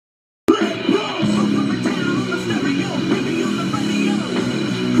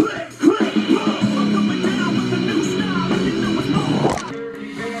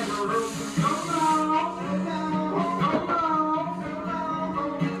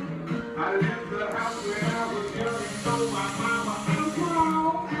What's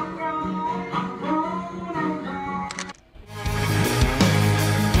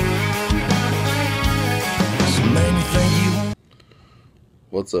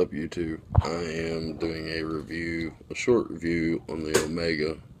up, YouTube? I am doing a short review on the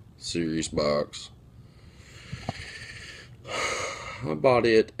Ohmega series box. I bought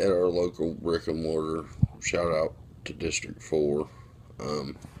it at our local brick and mortar. Shout out to District 4.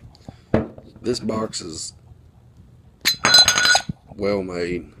 This box is well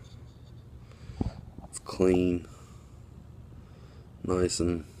made. It's clean, nice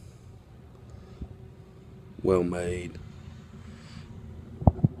and well made.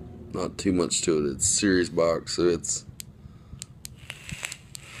 Not too much to it. It's a series box, so it's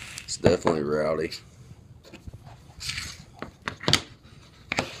definitely rowdy.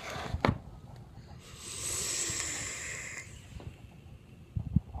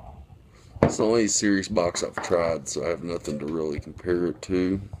 It's the only series box I've tried, so I have nothing to really compare it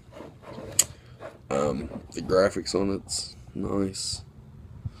to. The graphics on it's nice.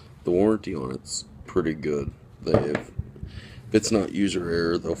 The warranty on it's pretty good. If it's not user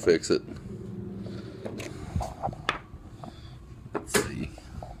error, they'll fix it. Let's see.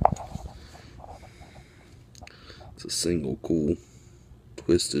 It's a single cool,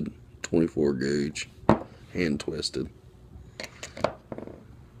 twisted 24 gauge, hand twisted.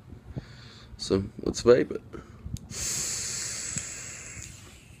 So let's vape it.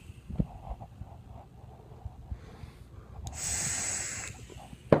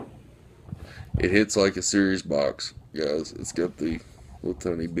 It hits like a series box, guys. It's got the little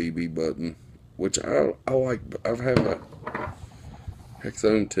tiny BB button, which I like. I've had a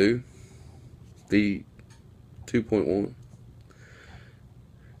Hexone 2, the 2.1,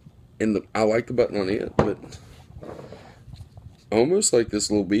 and I like the button on it, but I almost like this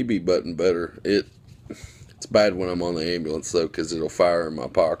little BB button better. It's bad when I'm on the ambulance though, because it'll fire in my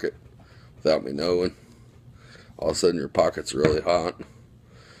pocket without me knowing. All of a sudden your pocket's really hot.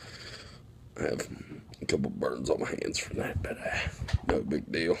 I have a couple burns on my hands from that, but no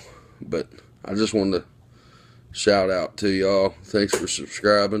big deal. But I just wanted to shout out to y'all. Thanks for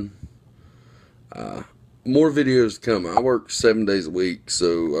subscribing. More videos to come. I work 7 days a week,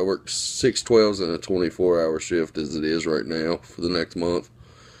 so I work 6 12s and a 24-hour shift as it is right now for the next month.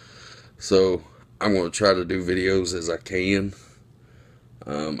 So I'm going to try to do videos as I can.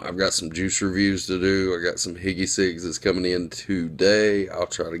 I've got some juice reviews to do. I got some Higgy Cigs that's coming in today. I'll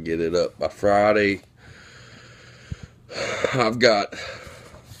try to get it up by Friday. I've got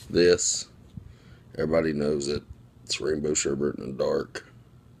this. Everybody knows it. It's Rainbow Sherbet in the Dark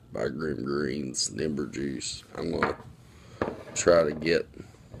by Grim Greens, Nimber Juice. I'm going to try to get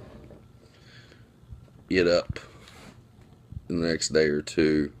it up in the next day or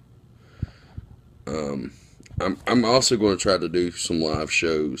two. I'm also going to try to do some live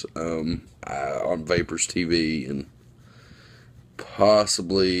shows on Vapors TV and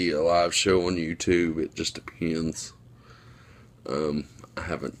possibly a live show on YouTube. It just depends. I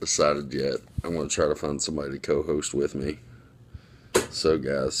haven't decided yet. I'm going to try to find somebody to co-host with me. So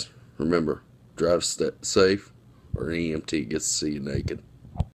guys, remember, drive safe or an EMT gets to see you naked.